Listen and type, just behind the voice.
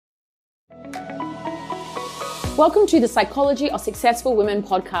Welcome to the Psychology of Successful Women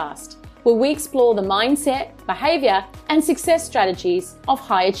podcast, where we explore the mindset, behaviour and success strategies of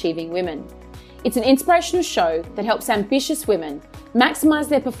high-achieving women. It's an inspirational show that helps ambitious women maximise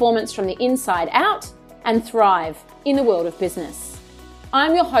their performance from the inside out and thrive in the world of business.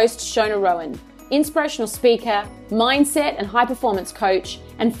 I'm your host, Shona Rowan, inspirational speaker, mindset and high-performance coach,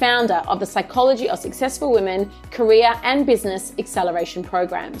 and founder of the Psychology of Successful Women career and business acceleration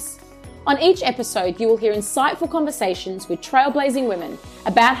programs. On each episode, you will hear insightful conversations with trailblazing women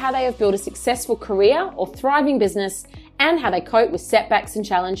about how they have built a successful career or thriving business and how they cope with setbacks and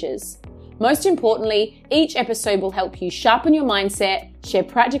challenges. Most importantly, each episode will help you sharpen your mindset, share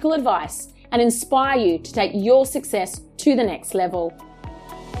practical advice, and inspire you to take your success to the next level.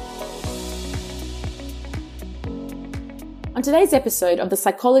 On today's episode of the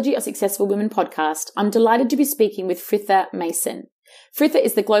Psychology of Successful Women podcast, I'm delighted to be speaking with Fritha Mason. Fritha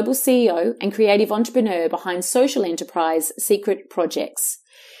is the global CEO and creative entrepreneur behind social enterprise Secret Projects.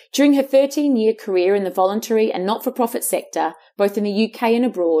 During her 13-year career in the voluntary and not-for-profit sector, both in the UK and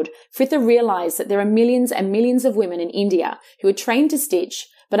abroad, Fritha realised that there are millions and millions of women in India who are trained to stitch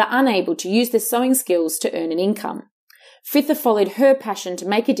but are unable to use their sewing skills to earn an income. Fritha followed her passion to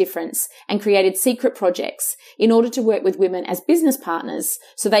make a difference and created Secret Projects in order to work with women as business partners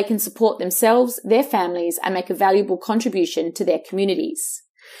so they can support themselves, their families, and make a valuable contribution to their communities.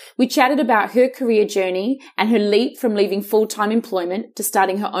 We chatted about her career journey and her leap from leaving full-time employment to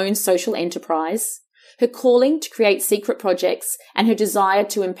starting her own social enterprise, her calling to create Secret Projects, and her desire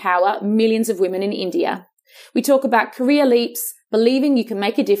to empower millions of women in India. We talk about career leaps, believing you can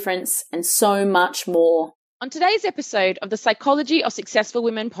make a difference, and so much more. On today's episode of the Psychology of Successful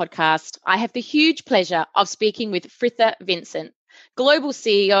Women podcast, I have the huge pleasure of speaking with Fritha Vincent, Global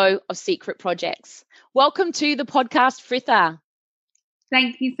CEO of Secret Projects. Welcome to the podcast, Fritha.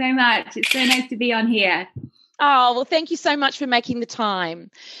 Thank you so much. It's so nice to be on here. Oh, well, thank you so much for making the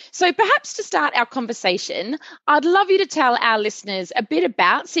time. So perhaps to start our conversation, I'd love you to tell our listeners a bit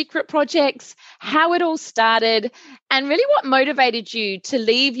about Secret Projects, how it all started, and really what motivated you to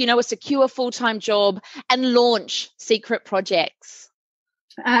leave, a secure full-time job and launch Secret Projects.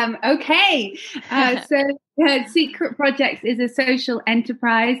 Okay. Secret Projects is a social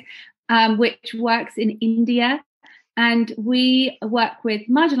enterprise which works in India, and we work with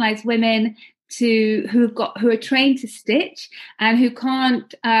marginalized women who are trained to stitch and who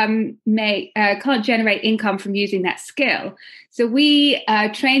can't generate income from using that skill. So we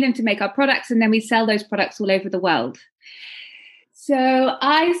train them to make our products, and then we sell those products all over the world. So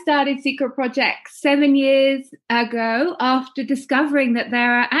I started Secret Projects 7 years ago after discovering that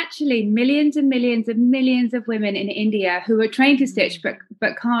there are actually millions and millions and millions of women in India who are trained to stitch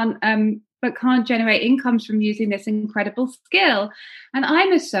but can't generate incomes from using this incredible skill. And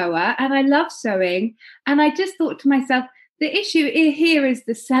I'm a sewer and I love sewing. And I just thought to myself, the issue here is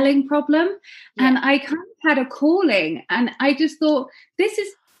the selling problem. Yeah. And I kind of had a calling, and I just thought,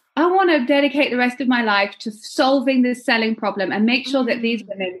 I want to dedicate the rest of my life to solving this selling problem and make sure that these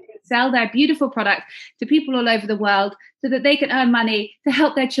women can sell their beautiful products to people all over the world so that they can earn money to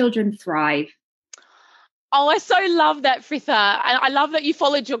help their children thrive. Oh, I so love that, Fritha. I love that you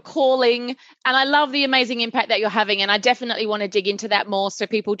followed your calling, and I love the amazing impact that you're having. And I definitely want to dig into that more so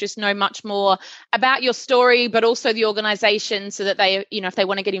people just know much more about your story, but also the organization so that they, if they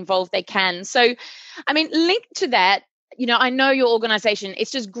want to get involved, they can. So, linked to that, I know your organization,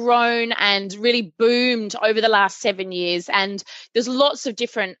 it's just grown and really boomed over the last 7 years. And there's lots of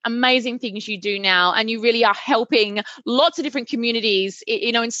different amazing things you do now. And you really are helping lots of different communities,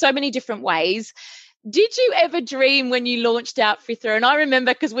 in so many different ways. Did you ever dream when you launched out, Fritha? And I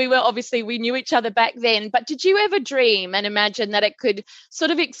remember because we knew each other back then, but did you ever dream and imagine that it could sort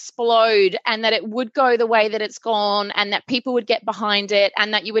of explode and that it would go the way that it's gone and that people would get behind it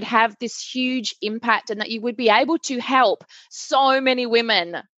and that you would have this huge impact and that you would be able to help so many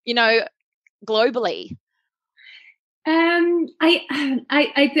women, globally? I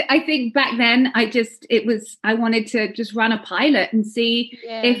think back then I wanted to just run a pilot and see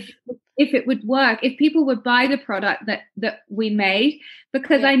if it would work, if people would buy the product that we made,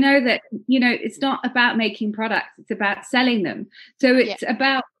 because I know that, it's not about making products, it's about selling them. So it's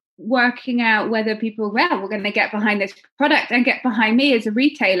about working out whether people, we're going to get behind this product and get behind me as a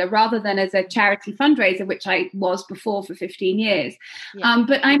retailer rather than as a charity fundraiser, which I was before for 15 years. Yeah.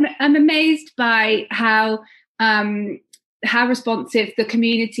 But I'm amazed by how responsive the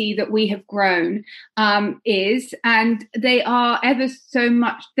community that we have grown is, and they are ever so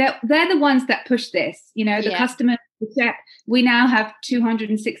much. They're the ones that push this. The customers We now have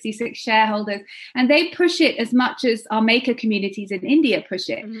 266 shareholders, and they push it as much as our maker communities in India push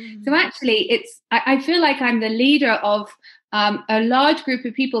it. So actually, I feel like I'm the leader of a large group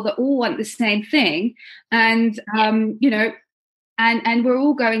of people that all want the same thing, and and we're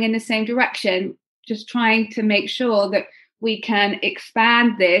all going in the same direction, just trying to make sure that we can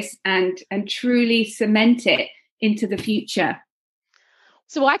expand this and truly cement it into the future.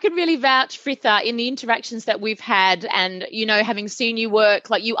 So I could really vouch, Fritha, in the interactions that we've had and, having seen you work,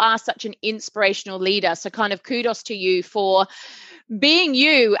 like you are such an inspirational leader. So kind of kudos to you for being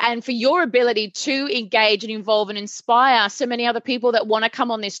you and for your ability to engage and involve and inspire so many other people that want to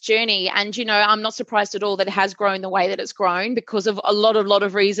come on this journey. And, I'm not surprised at all that it has grown the way that it's grown because of a lot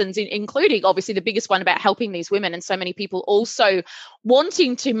of reasons, including obviously the biggest one about helping these women and so many people also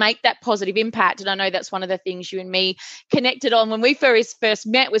wanting to make that positive impact. And I know that's one of the things you and me connected on when we first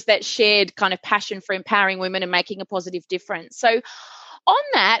met, was that shared kind of passion for empowering women and making a positive difference. So on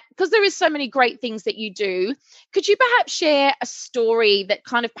that, because there is so many great things that you do, could you perhaps share a story that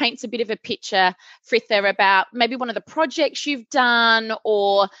kind of paints a bit of a picture, Fritha, about maybe one of the projects you've done,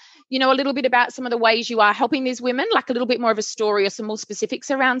 or, a little bit about some of the ways you are helping these women, like a little bit more of a story or some more specifics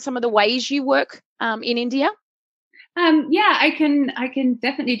around some of the ways you work in India? I can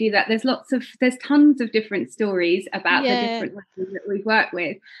definitely do that. There's tons of different stories about the different women that we've worked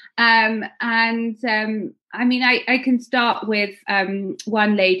with. I can start with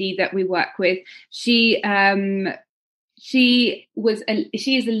one lady that we work with. She is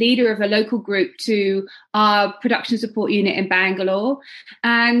a leader of a local group to our production support unit in Bangalore,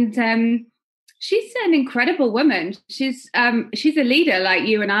 and she's an incredible woman. She's a leader like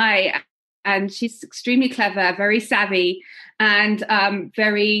you and I. And she's extremely clever, very savvy, and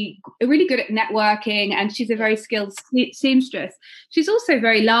really good at networking. And she's a very skilled seamstress. She's also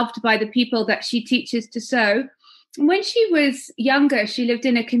very loved by the people that she teaches to sew. When she was younger, she lived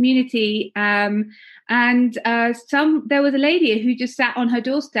in a community, and there was a lady who just sat on her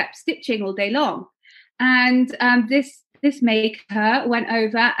doorstep stitching all day long. And this maker went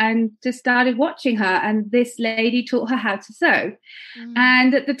over and just started watching her, and this lady taught her how to sew.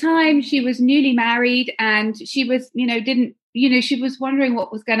 And at the time she was newly married, and she was, she was wondering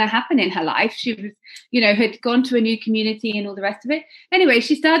what was going to happen in her life. She was, had gone to a new community and all the rest of it. Anyway,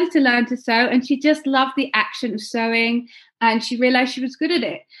 she started to learn to sew, and she just loved the action of sewing, and she realized she was good at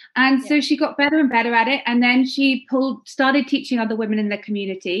it. And so she got better and better at it. And then she started teaching other women in the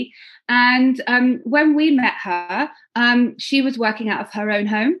community. And when we met her, she was working out of her own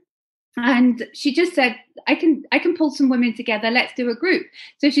home. And she just said, I can pull some women together. Let's do a group.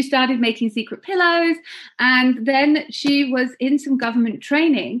 So she started making secret pillows. And then she was in some government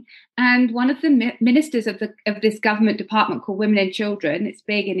training. And one of the ministers of this government department called Women and Children, it's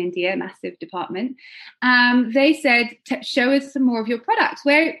big in India, massive department, they said, show us some more of your products.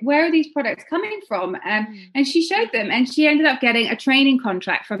 Where are these products coming from? And she showed them. And she ended up getting a training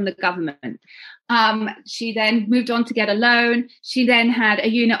contract from the government. She then moved on to get a loan. She then had a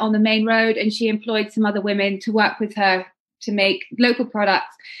unit on the main road, and she employed some other women to work with her to make local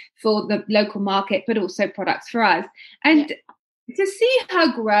products for the local market, but also products for us. And to see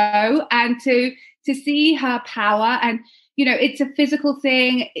her grow and to see her power, and, it's a physical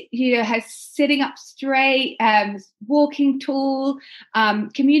thing, her sitting up straight, walking tall,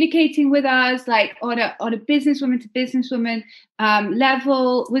 communicating with us like on a businesswoman to businesswoman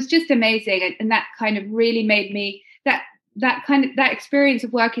level was just amazing. And that kind of really made me, that experience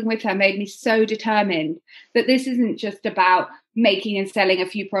of working with her made me so determined that this isn't just about making and selling a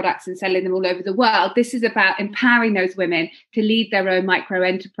few products and selling them all over the world. This is about empowering those women to lead their own micro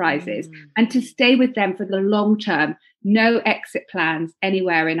enterprises and to stay with them for the long term. No exit plans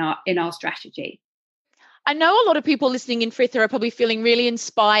anywhere in our strategy. I know a lot of people listening in, Fritha, are probably feeling really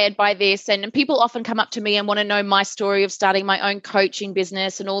inspired by this, and people often come up to me and want to know my story of starting my own coaching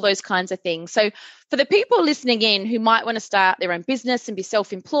business and all those kinds of things. So for the people listening in who might want to start their own business and be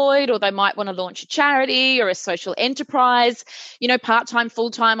self-employed, or they might want to launch a charity or a social enterprise, part-time,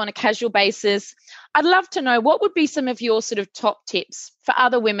 full-time on a casual basis, I'd love to know what would be some of your sort of top tips for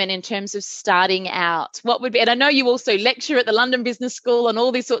other women in terms of starting out. What would be, and I know you also lecture at the London Business School and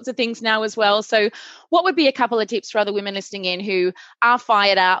all these sorts of things now as well. So what would be a couple of tips for other women listening in who are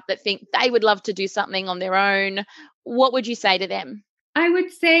fired up, that think they would love to do something on their own? What would you say to them? I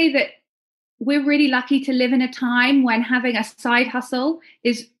would say that we're really lucky to live in a time when having a side hustle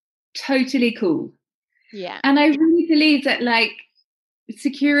is totally cool. Yeah. And I really believe that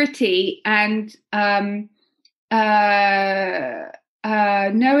security and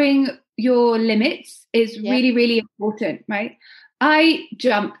knowing your limits is really, really important, right? I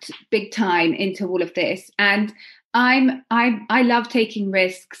jumped big time into all of this, and I love taking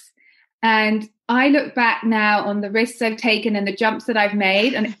risks, and I look back now on the risks I've taken and the jumps that I've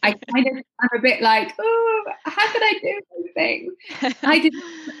made, and I'm a bit like, oh, how could I do those things?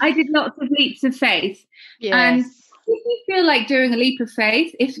 I did lots of leaps of faith, and Yes. if you feel like doing a leap of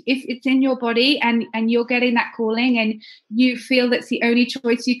faith, if it's in your body and you're getting that calling and you feel that's the only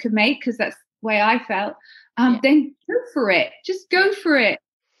choice you can make, because that's the way I felt, then go for it. Just go for it.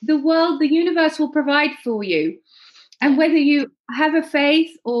 The universe will provide for you. And whether you have a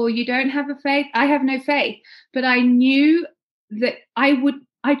faith or you don't have a faith, I have no faith, but I knew that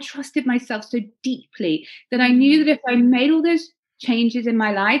I trusted myself so deeply that I knew that if I made all those changes in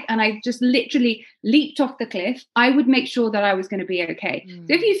my life and I just literally leaped off the cliff, I would make sure that I was going to be okay.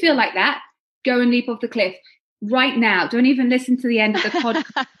 So if you feel like that, go and leap off the cliff right now. Don't even listen to the end of the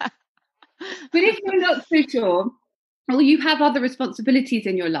podcast. But if you're not so sure, or you have other responsibilities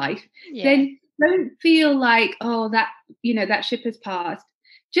in your life, then don't feel like, oh, that ship has passed.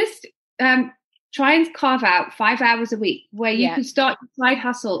 Just try and carve out 5 hours a week where you can start your side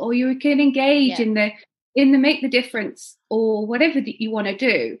hustle, or you can engage in the make the difference or whatever that you want to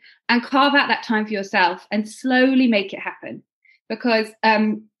do, and carve out that time for yourself and slowly make it happen. Because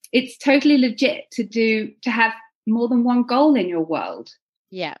it's totally legit to have more than one goal in your world.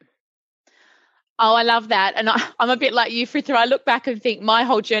 Yeah. Oh, I love that. And I'm a bit like you, Fritha. I look back and think my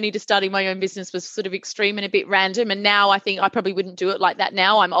whole journey to starting my own business was sort of extreme and a bit random. And now I think I probably wouldn't do it like that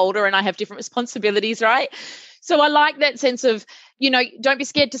now. I'm older and I have different responsibilities, right? So I like that sense of, don't be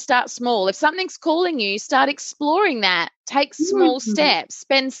scared to start small. If something's calling you, start exploring that. Take small steps,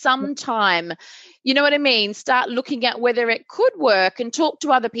 spend some time. You know what I mean? Start looking at whether it could work and talk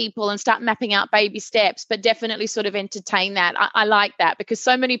to other people and start mapping out baby steps, but definitely sort of entertain that. I like that, because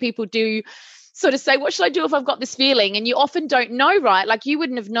so many people do sort of say, what should I do if I've got this feeling? And you often don't know, right? Like you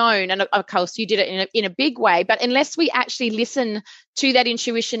wouldn't have known. And of course you did it in a big way, but unless we actually listen to that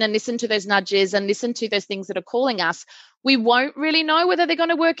intuition and listen to those nudges and listen to those things that are calling us, we won't really know whether they're going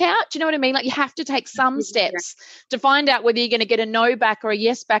to work out. Do you know what I mean? Like you have to take some steps to find out whether you're going to get a no back or a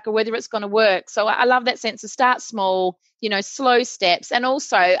yes back, or whether it's going to work. So I love that sense of start small, slow steps. And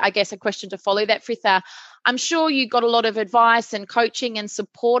also, I guess a question to follow that, Fritha, I'm sure you got a lot of advice and coaching and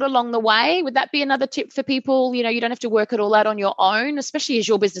support along the way. Would that be another tip for people? You don't have to work it all out on your own, especially as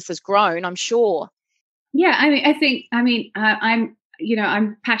your business has grown, I'm sure. Yeah,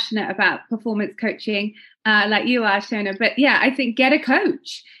 I'm passionate about performance coaching, like you are, Shona. But yeah, I think get a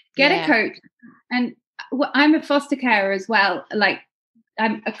coach. Get a coach. And I'm a foster carer as well. Like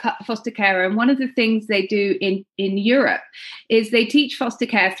I'm a foster carer, and one of the things they do in Europe is they teach foster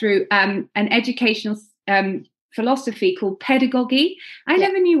care through an educational philosophy called pedagogy. I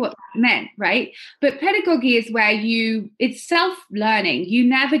never knew what that meant, right? But pedagogy is where it's self-learning. You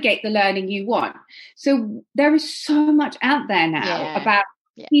navigate the learning you want. So there is so much out there now about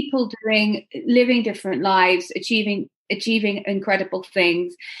people living different lives, achieving incredible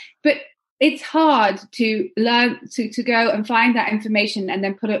things. But it's hard to learn to go and find that information and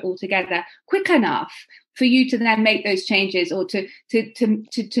then put it all together quick enough for you to then make those changes, or to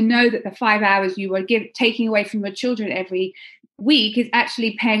know that the 5 hours you were taking away from your children every week is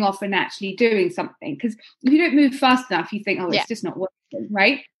actually paying off and actually doing something. Because if you don't move fast enough, you think, oh, it's just not working,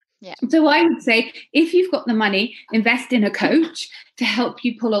 right? Yeah. So I would say, if you've got the money, invest in a coach to help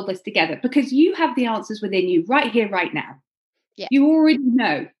you pull all this together, because you have the answers within you right here, right now. Yeah. You already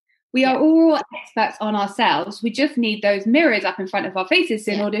know. We are all experts on ourselves. We just need those mirrors up in front of our faces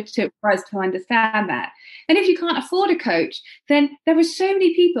in order for us to understand that. And if you can't afford a coach, then there are so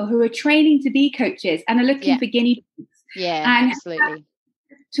many people who are training to be coaches and are looking for guinea pigs. Yeah, and absolutely.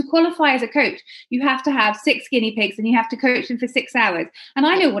 To qualify as a coach, you have to have 6 guinea pigs and you have to coach them for 6 hours. And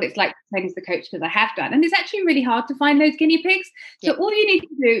I know what it's like to train as the coach, because I have done. And it's actually really hard to find those guinea pigs. So all you need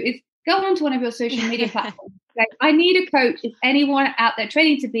to do is go onto one of your social media platforms. Say, I need a coach. Is anyone out there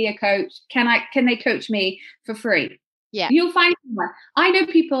training to be a coach? Can they coach me for free? Yeah. You'll find someone. I know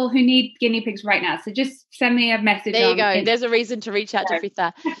people who need guinea pigs right now. So just send me a message. There you go. There's a reason to reach out to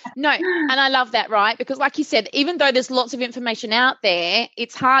Fritha. No, and I love that, right? Because like you said, even though there's lots of information out there,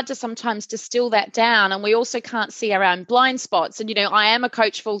 it's hard to sometimes distill that down. And we also can't see our own blind spots. And, I am a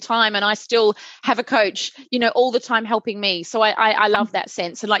coach full time, and I still have a coach, all the time helping me. So I love that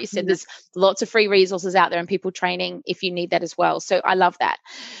sense. And like you said, there's lots of free resources out there and people training if you need that as well. So I love that.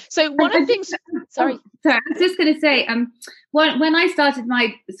 So one of the things, sorry. I was just going to say, when I started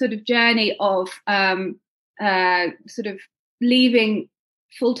my sort of journey of sort of leaving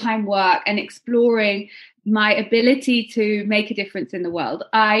full-time work and exploring my ability to make a difference in the world,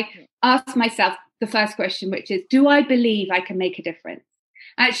 I asked myself the first question, which is, do I believe I can make a difference?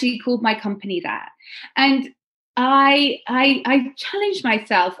 I actually called my company that. And I challenged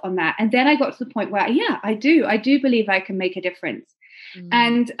myself on that. And then I got to the point where, I do believe I can make a difference.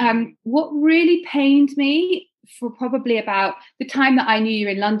 And what really pained me for probably about the time that I knew you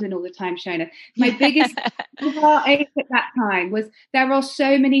in London all the time, Shona, my biggest ache at that time was there are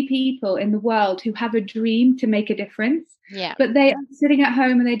so many people in the world who have a dream to make a difference, but they are sitting at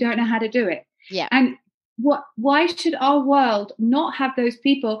home and they don't know how to do it. And why should our world not have those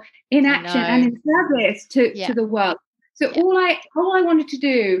people in action and in service to the world? So all I wanted to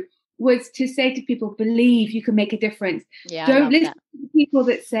do was to say to people, believe you can make a difference. Don't listen to people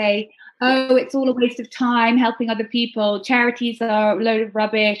that say, oh, it's all a waste of time helping other people. Charities are a load of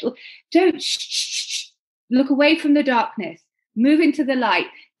rubbish. Don't look away from the darkness. Move into the light.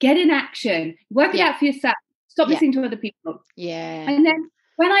 Get in action. Work it out for yourself. Stop listening to other people. And then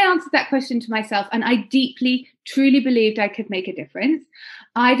when I answered that question to myself, and I deeply, truly believed I could make a difference,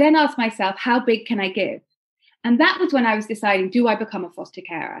 I then asked myself, how big can I give? And that was when I was deciding, do I become a foster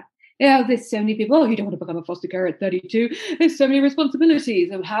carer? There's so many people, you don't want to become a foster carer at 32. There's so many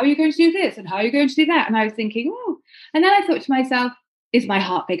responsibilities. And how are you going to do this? And how are you going to do that? And I was thinking, And then I thought to myself, is my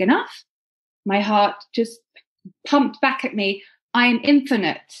heart big enough? My heart just pumped back at me, I'm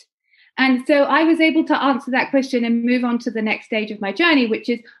infinite. And so I was able to answer that question and move on to the next stage of my journey, which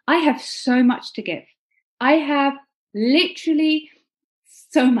is I have so much to give. I have literally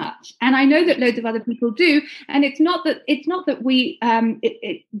so much, and I know that loads of other people do. And it's not that we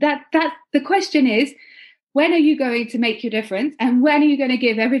that the question is, when are you going to make your difference, and when are you going to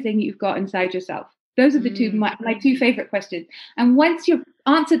give everything you've got inside yourself? Those are the two my two favorite questions. And once you've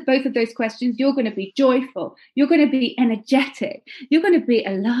answered both of those questions, you're going to be joyful. You're going to be energetic. You're going to be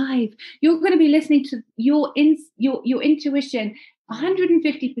alive. You're going to be listening to your intuition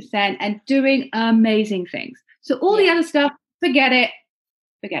 150% and doing amazing things. So all the other stuff, forget it.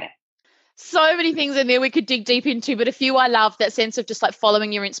 So many things in there we could dig deep into, but a few I love, that sense of just like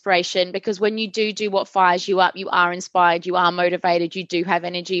following your inspiration, because when you do what fires you up, you are inspired, you are motivated, you do have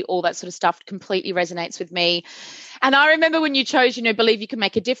energy, all that sort of stuff completely resonates with me. And I remember when you chose, believe you can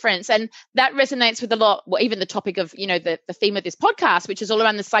make a difference. And that resonates with a lot, even the topic of, the theme of this podcast, which is all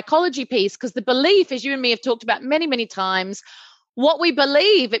around the psychology piece, because the belief, as you and me have talked about many, many times, what we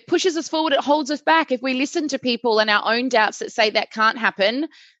believe, it pushes us forward, it holds us back. If we listen to people and our own doubts that say that can't happen,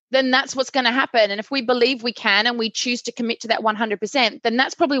 then that's what's going to happen. And if we believe we can and we choose to commit to that 100%, then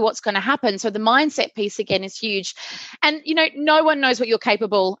that's probably what's going to happen. So the mindset piece again is huge. And, no one knows what you're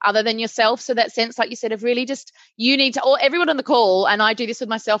capable other than yourself. So that sense, like you said, of really just, you need to, or everyone on the call, and I do this with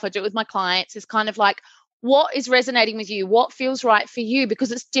myself, I do it with my clients, is kind of like, what is resonating with you? What feels right for you?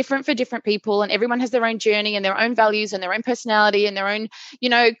 Because it's different for different people, and everyone has their own journey and their own values and their own personality and their own,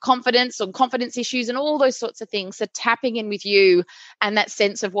 confidence or confidence issues and all those sorts of things. So tapping in with you and that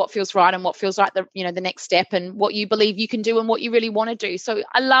sense of what feels right and what feels like the next step and what you believe you can do and what you really want to do. So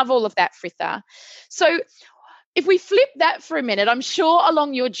I love all of that, Fritha. So if we flip that for a minute, I'm sure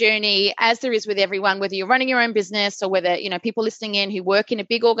along your journey, as there is with everyone, whether you're running your own business or whether, people listening in who work in a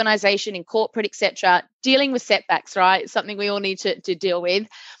big organization, in corporate, etc., dealing with setbacks, right? It's something we all need to deal with.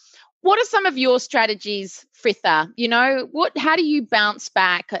 What are some of your strategies, Fritha? How do you bounce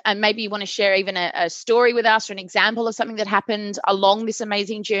back? And maybe you want to share even a story with us or an example of something that happened along this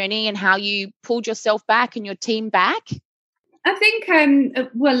amazing journey and how you pulled yourself back and your team back. I think,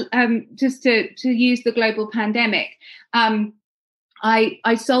 just to use the global pandemic,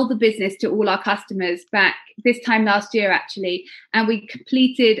 I sold the business to all our customers back this time last year, actually, and we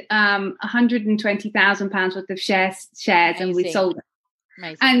completed £120,000 worth of shares, Amazing. and we sold it.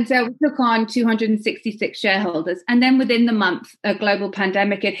 Amazing. And we took on 266 shareholders. And then within the month, a global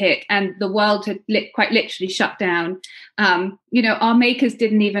pandemic had hit and the world had quite literally shut down. Our makers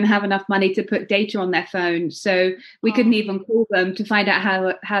didn't even have enough money to put data on their phone. So we couldn't even call them to find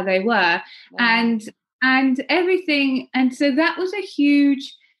out how they were. Wow. And everything. And so that was a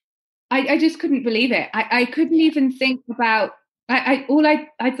huge, I just couldn't believe it. I couldn't even think about, all I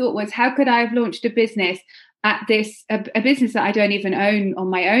thought was, how could I have launched a business at this, a business that I don't even own on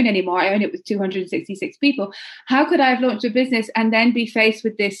my own anymore. I own it with 266 people. How could I have launched a business and then be faced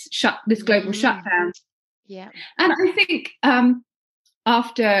with this global shutdown? Yeah. And I think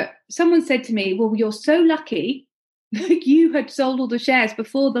after someone said to me, well, you're so lucky that you had sold all the shares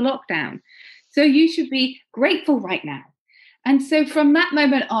before the lockdown. So you should be grateful right now. And so from that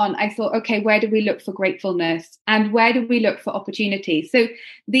moment on, I thought, okay, where do we look for gratefulness and where do we look for opportunity? So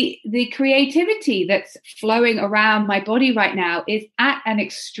the creativity that's flowing around my body right now is at an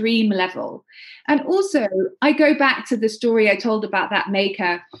extreme level. And also I go back to the story I told about that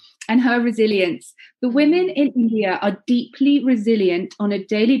maker her resilience. The women in India are deeply resilient on a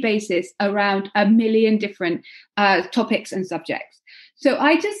daily basis around a million different topics and subjects. So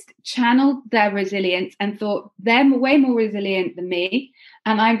I just channeled their resilience and thought they're way more resilient than me.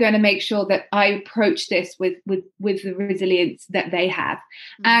 And I'm going to make sure that I approach this with the resilience that they have.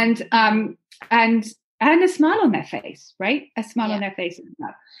 And a smile on their face, right? A smile on their face as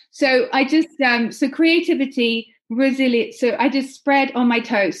well. So I just, so creativity, resilience. So I just spread on my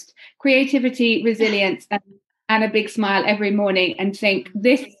toast, creativity, resilience, and a big smile every morning and think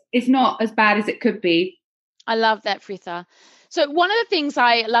this is not as bad as it could be. I love that, Fritha. So one of the things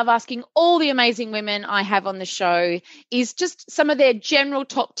I love asking all the amazing women I have on the show is just some of their general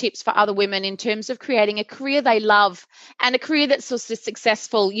top tips for other women in terms of creating a career they love and a career that's also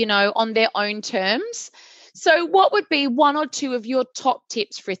successful, you know, on their own terms. So what would be one or two of your top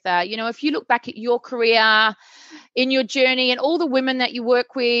tips, Fritha? You know, if you look back at your career, in your journey and all the women that you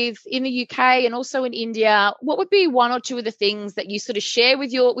work with in the UK and also in India, what would be one or two of the things that you sort of share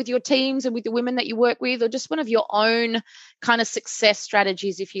with your teams and with the women that you work with, or just one of your own kind of success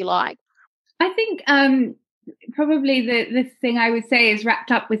strategies, if you like? I think probably the thing I would say is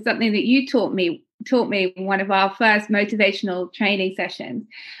wrapped up with something that you taught me in one of our first motivational training sessions.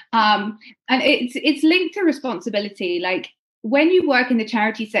 And it's linked to responsibility. Like when you work in the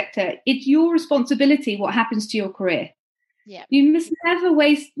charity sector, it's your responsibility what happens to your career. Yeah. You must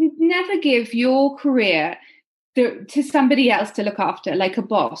never give your career to somebody else to look after, like a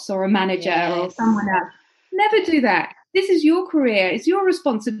boss or a manager or someone else. Never do that. This is your career. It's your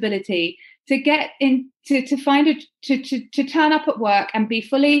responsibility to get in, to find to turn up at work and be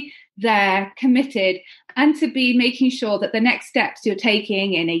fully there, committed, and to be making sure that the next steps you're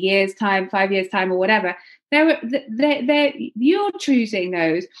taking in a year's time, 5 years time, or whatever, you're choosing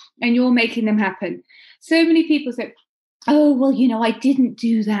those and you're making them happen. So many people say, oh, well, you know, I didn't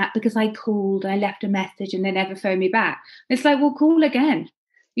do that because I called, I left a message and they never phoned me back. It's like, well, call again,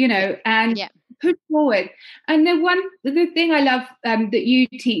 you know, and push forward. And the thing I love that you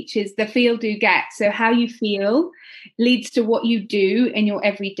teach is the feel, do, get. So how you feel leads to what you do in your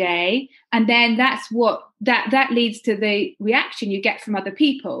everyday. And then that's what that leads to the reaction you get from other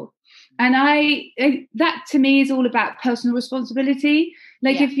people. And that to me is all about personal responsibility.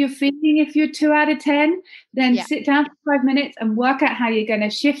 Like if you're 2 out of 10, then sit down for 5 minutes and work out how you're going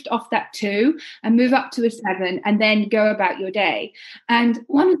to shift off that 2 and move up to a 7 and then go about your day. And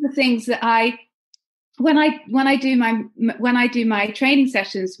one of the things that when I do my training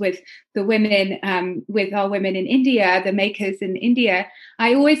sessions with the women, with our women in India, the makers in India,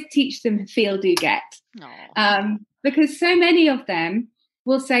 I always teach them feel, do, get. Because so many of them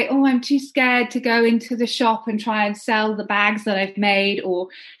will say, oh, I'm too scared to go into the shop and try and sell the bags that I've made, or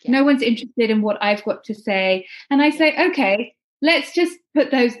no one's interested in what I've got to say. And I say, okay, let's just put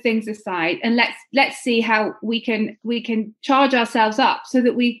those things aside and let's see how we can charge ourselves up so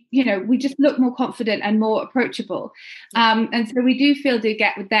that we just look more confident and more approachable. And so we do feel, do,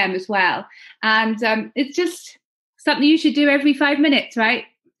 get with them as well. And it's just something you should do every 5 minutes, right?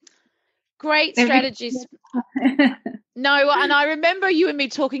 Great strategies. No, and I remember you and me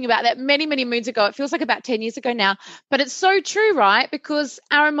talking about that many, many moons ago. It feels like about 10 years ago now, but it's so true, right? Because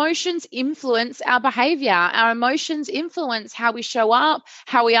our emotions influence our behavior. Our emotions influence how we show up,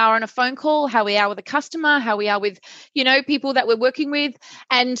 how we are on a phone call, how we are with a customer, how we are with, people that we're working with.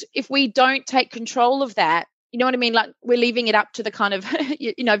 And if we don't take control of that, you know what I mean? Like we're leaving it up to the kind of,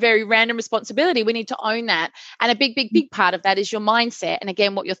 very random responsibility. We need to own that. And a big, big, big part of that is your mindset. And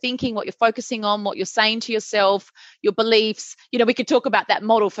again, what you're thinking, what you're focusing on, what you're saying to yourself, your beliefs. We could talk about that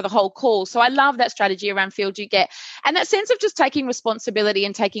model for the whole call. So I love that strategy around feel, do, get. And that sense of just taking responsibility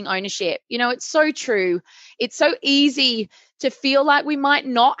and taking ownership. It's so true. It's so easy to feel like we might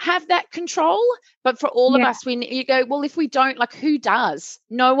not have that control. But for all of us, you go, well, if we don't, like who does?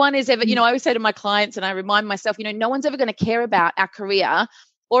 No one is ever, I always say to my clients and I remind myself, no one's ever going to care about our career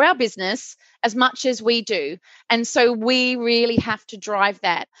or our business as much as we do. And so we really have to drive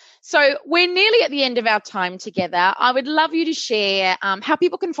that. So we're nearly at the end of our time together. I would love you to share how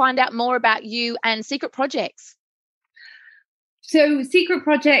people can find out more about you and Secret Projects. So Secret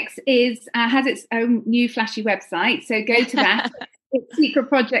Projects has its own new flashy website. So go to that. It's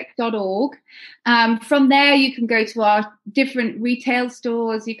secretproject.org. From there, you can go to our different retail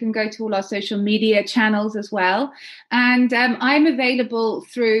stores. You can go to all our social media channels as well. And I'm available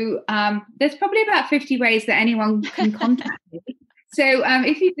through, there's probably about 50 ways that anyone can contact me. So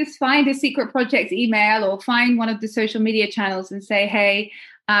if you just find a Secret Projects email or find one of the social media channels and say, hey,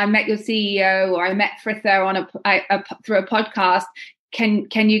 I met your CEO or I met Fritha through a podcast,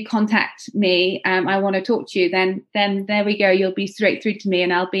 can you contact me? I want to talk to you. Then there we go. You'll be straight through to me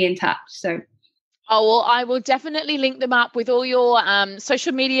and I'll be in touch. So. Oh, well, I will definitely link them up with all your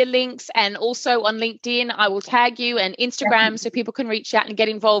social media links, and also on LinkedIn, I will tag you, and Instagram, so people can reach out and get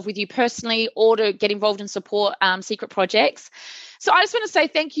involved with you personally or to get involved and support secret projects. So I just want to say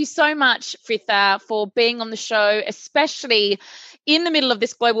thank you so much, Fritha, for being on the show, especially in the middle of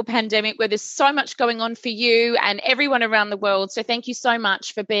this global pandemic where there's so much going on for you and everyone around the world. So thank you so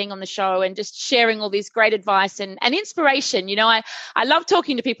much for being on the show and just sharing all this great advice and inspiration. You know, I love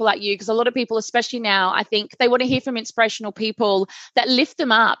talking to people like you, because a lot of people, especially now, I think they want to hear from inspirational people that lift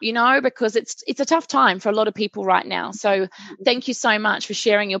them up, you know, because it's a tough time for a lot of people right now. So thank you so much for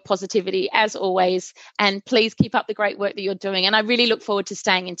sharing your positivity as always. And please keep up the great work that you're doing. And I really look forward to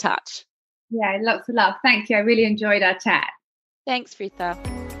staying in touch. Yeah, lots of love. Thank you. I really enjoyed our chat. Thanks, Fritha.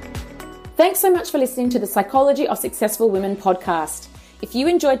 Thanks so much for listening to the Psychology of Successful Women podcast. If you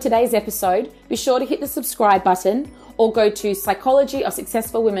enjoyed today's episode, be sure to hit the subscribe button or go to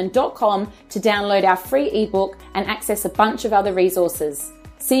psychologyofsuccessfulwomen.com to download our free ebook and access a bunch of other resources.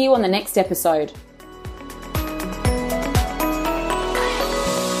 See you on the next episode.